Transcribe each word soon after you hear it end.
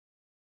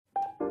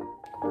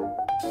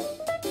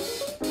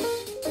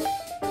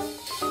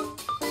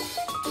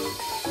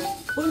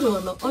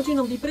Buongiorno, oggi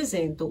non vi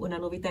presento una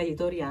novità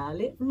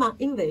editoriale, ma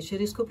invece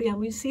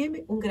riscopriamo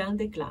insieme un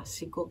grande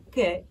classico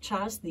che è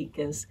Charles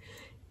Dickens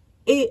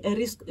e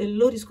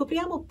lo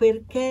riscopriamo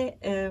perché,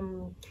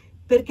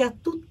 perché ha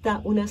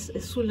tutta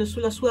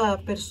sulla sua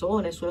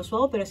persona e sulla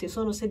sua opera si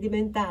sono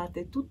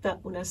sedimentate tutta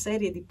una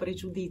serie di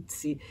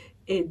pregiudizi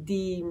e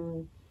di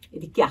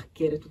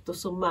chiacchiere, tutto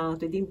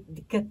sommato, e di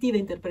cattive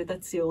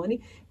interpretazioni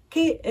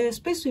che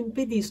spesso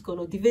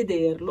impediscono di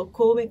vederlo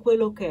come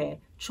quello che è,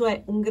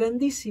 cioè un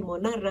grandissimo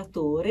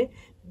narratore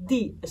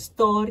di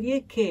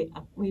storie che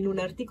in un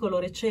articolo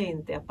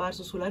recente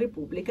apparso sulla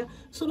Repubblica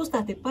sono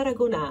state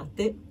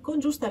paragonate con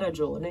giusta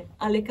ragione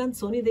alle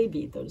canzoni dei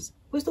Beatles.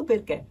 Questo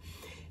perché?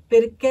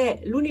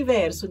 Perché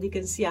l'universo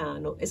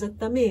dickensiano,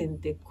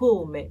 esattamente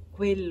come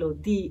quello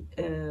dei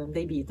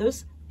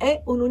Beatles,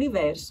 è un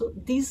universo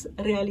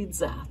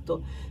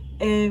disrealizzato.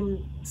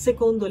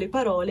 Secondo le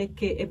parole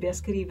che ebbe a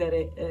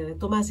scrivere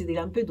Tomasi di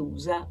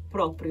Lampedusa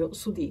proprio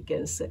su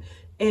Dickens.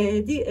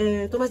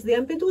 Tomasi di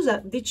Lampedusa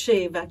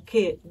diceva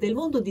che del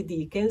mondo di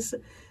Dickens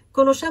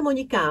conosciamo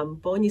ogni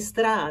campo, ogni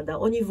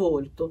strada, ogni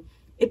volto,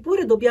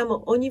 eppure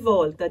dobbiamo ogni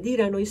volta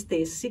dire a noi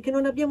stessi che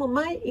non abbiamo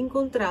mai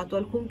incontrato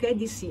alcunché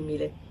di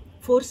simile.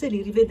 Forse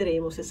li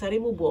rivedremo se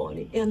saremo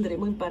buoni e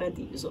andremo in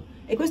paradiso.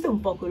 E questo è un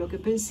po' quello che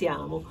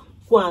pensiamo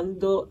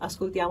quando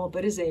ascoltiamo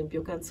per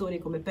esempio canzoni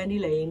come Penny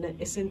Lane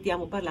e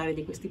sentiamo parlare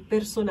di questi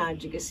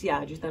personaggi che si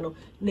agitano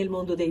nel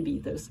mondo dei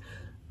Beatles.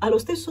 Allo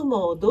stesso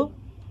modo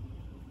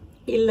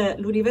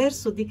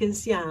l'universo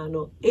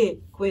dickensiano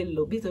e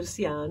quello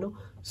beatlesiano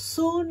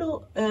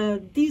sono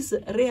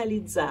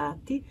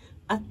disrealizzati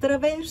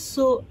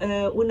attraverso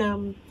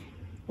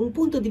un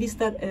punto di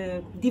vista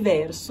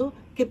diverso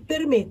che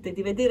permette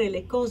di vedere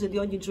le cose di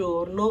ogni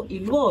giorno,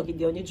 i luoghi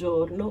di ogni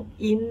giorno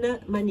in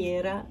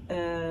maniera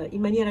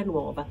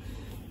nuova.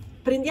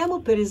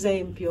 Prendiamo per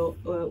esempio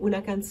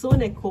una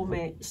canzone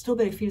come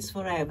Strawberry Fields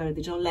Forever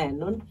di John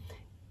Lennon,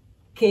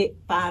 che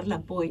parla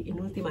poi in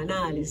ultima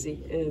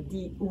analisi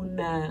del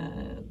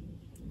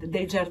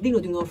giardino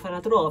di un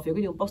orfanatrofio,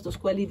 quindi un posto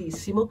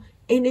squalidissimo,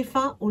 e ne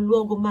fa un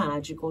luogo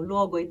magico, un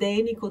luogo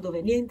edenico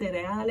dove niente è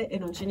reale e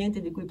non c'è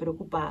niente di cui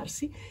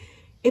preoccuparsi.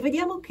 E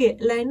vediamo che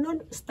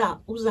Lennon sta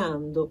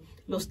usando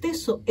lo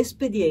stesso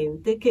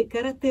espediente che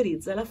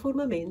caratterizza la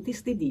forma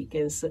mentis di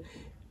Dickens.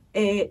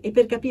 E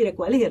per capire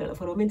qual era la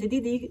forma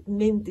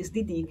mentis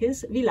di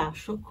Dickens vi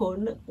lascio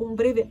con un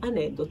breve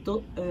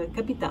aneddoto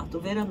capitato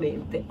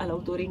veramente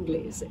all'autore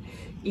inglese.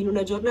 In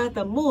una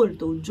giornata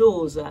molto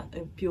uggiosa,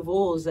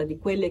 piovosa, di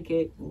quelle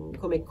che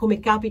come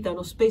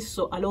capitano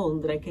spesso a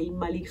Londra e che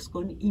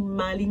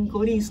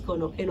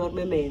immalinconiscono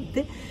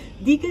enormemente,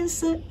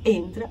 Dickens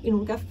entra in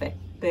un caffè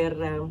per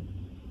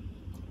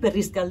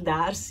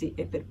riscaldarsi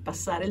e per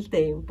passare il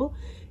tempo,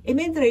 e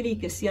mentre è lì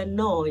che si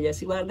annoia,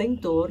 si guarda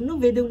intorno,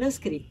 vede una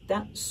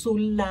scritta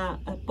sulla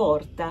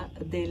porta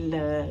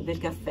del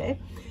caffè.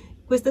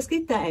 Questa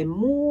scritta è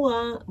Murefoc,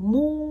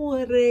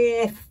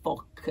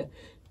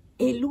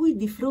 e lui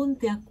di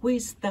fronte a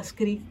questa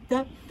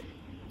scritta,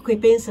 che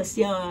pensa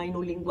sia in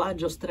un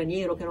linguaggio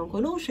straniero che non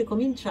conosce,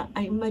 comincia a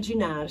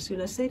immaginarsi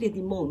una serie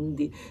di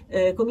mondi,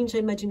 comincia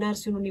a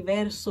immaginarsi un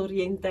universo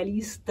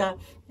orientalista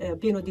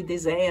pieno di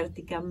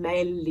deserti,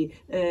 cammelli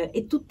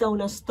e tutta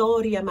una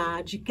storia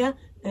magica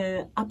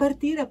a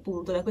partire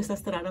appunto da questa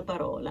strana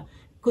parola.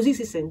 Così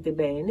si sente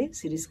bene,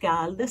 si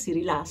riscalda, si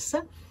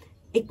rilassa,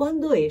 e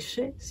quando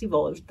esce si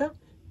volta,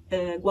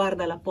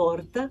 guarda la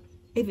porta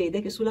e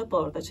vede che sulla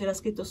porta c'era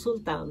scritto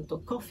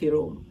soltanto Coffee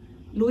Room.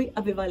 Lui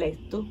aveva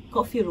letto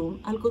Coffee Room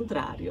al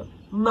contrario,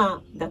 ma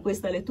da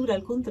questa lettura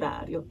al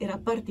contrario era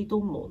partito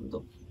un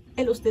mondo.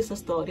 È la stessa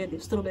storia di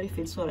Strawberry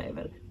Fields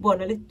Forever.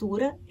 Buona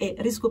lettura e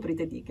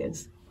riscoprite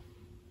Dickens.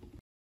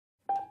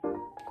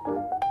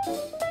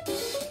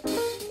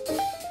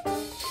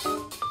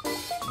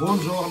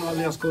 Buongiorno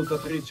alle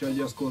ascoltatrici e agli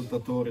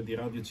ascoltatori di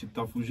Radio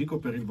Città Fugico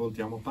per il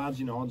Voltiamo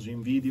Pagina, oggi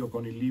in video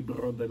con il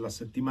libro della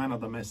settimana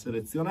da me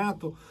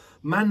selezionato,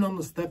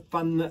 Manon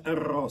Stephan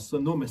Ross,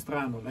 nome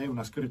strano, lei è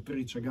una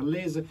scrittrice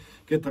gallese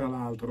che tra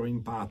l'altro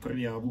in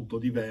patria ha avuto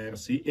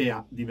diversi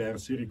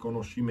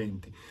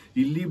riconoscimenti.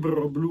 Il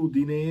libro blu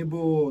di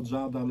Nebo,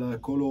 già dal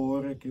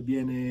colore che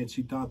viene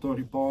citato,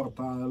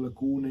 riporta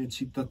alcune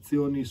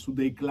citazioni su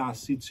dei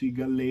classici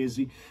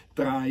gallesi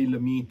tra il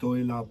mito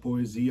e la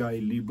poesia,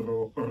 il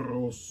libro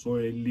rosso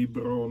e il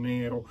libro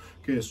nero,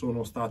 che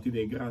sono stati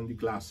dei grandi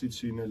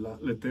classici nella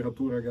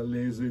letteratura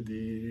gallese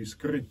di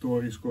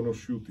scrittori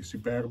sconosciuti, si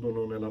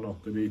perdono nella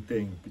notte dei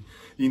tempi.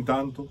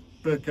 Intanto,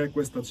 perché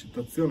questa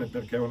citazione?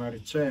 Perché è una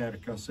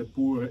ricerca,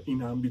 seppur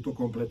in ambito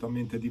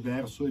completamente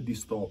diverso e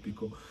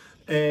distopico.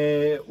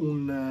 È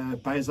un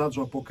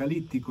paesaggio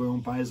apocalittico, è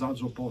un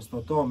paesaggio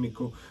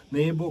post-atomico.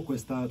 Nebo,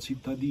 questa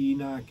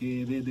cittadina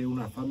che vede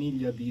una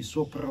famiglia di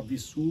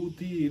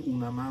sopravvissuti,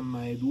 una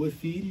mamma e 2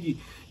 figli,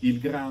 il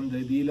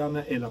grande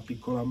Dylan e la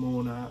piccola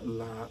Mona,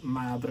 la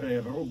madre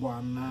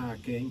Rowanna,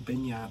 che è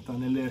impegnata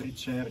nelle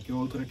ricerche,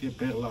 oltre che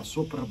per la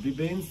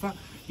sopravvivenza,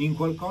 in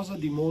qualcosa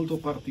di molto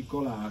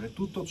particolare,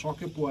 tutto ciò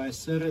che può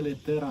essere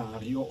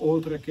letterario,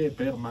 oltre che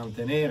per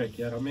mantenere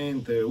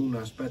chiaramente un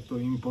aspetto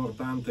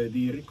importante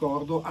di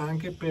ricordo,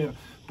 anche per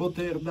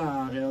poter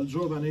dare al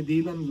giovane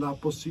Dylan la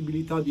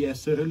possibilità di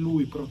essere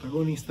lui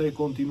protagonista e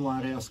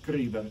continuare a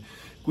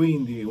scrivere.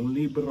 Quindi un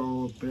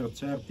libro per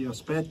certi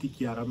aspetti,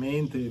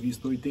 chiaramente,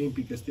 visto i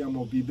tempi che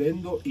stiamo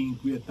vivendo,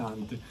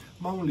 inquietante,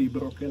 ma un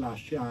libro che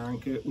lascia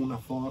anche una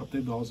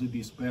forte dose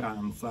di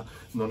speranza.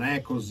 Non è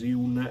così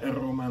un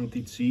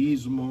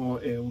romanticismo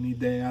e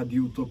un'idea di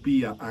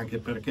utopia, anche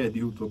perché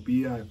di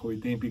utopia, con i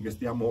tempi che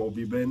stiamo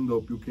vivendo,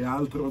 più che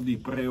altro di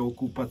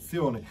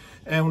preoccupazione.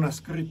 È una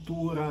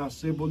scrittura,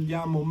 se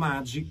vogliamo,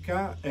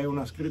 magica, è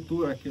una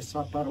scrittura che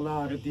sa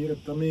parlare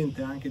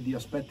direttamente anche di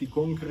aspetti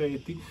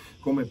concreti,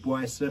 come può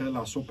essere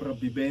la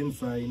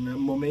sopravvivenza in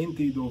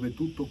momenti dove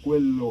tutto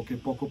quello che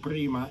poco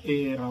prima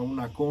era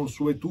una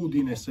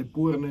consuetudine,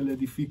 seppur nelle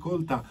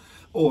difficoltà,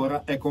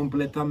 ora è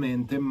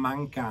completamente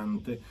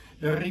mancante.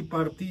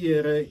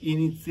 Ripartire,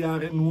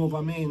 iniziare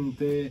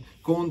nuovamente,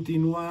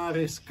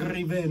 continuare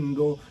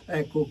scrivendo,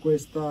 ecco,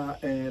 questa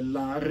è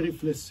la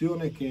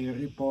riflessione che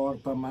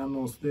riporta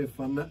Manon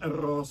Stefan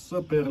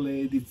Ross per le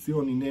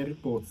edizioni Neri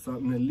Pozza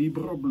nel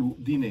libro blu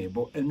di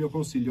Nebo. È il mio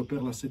consiglio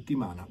per la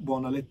settimana.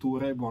 Buona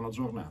lettura e buona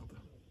giornata.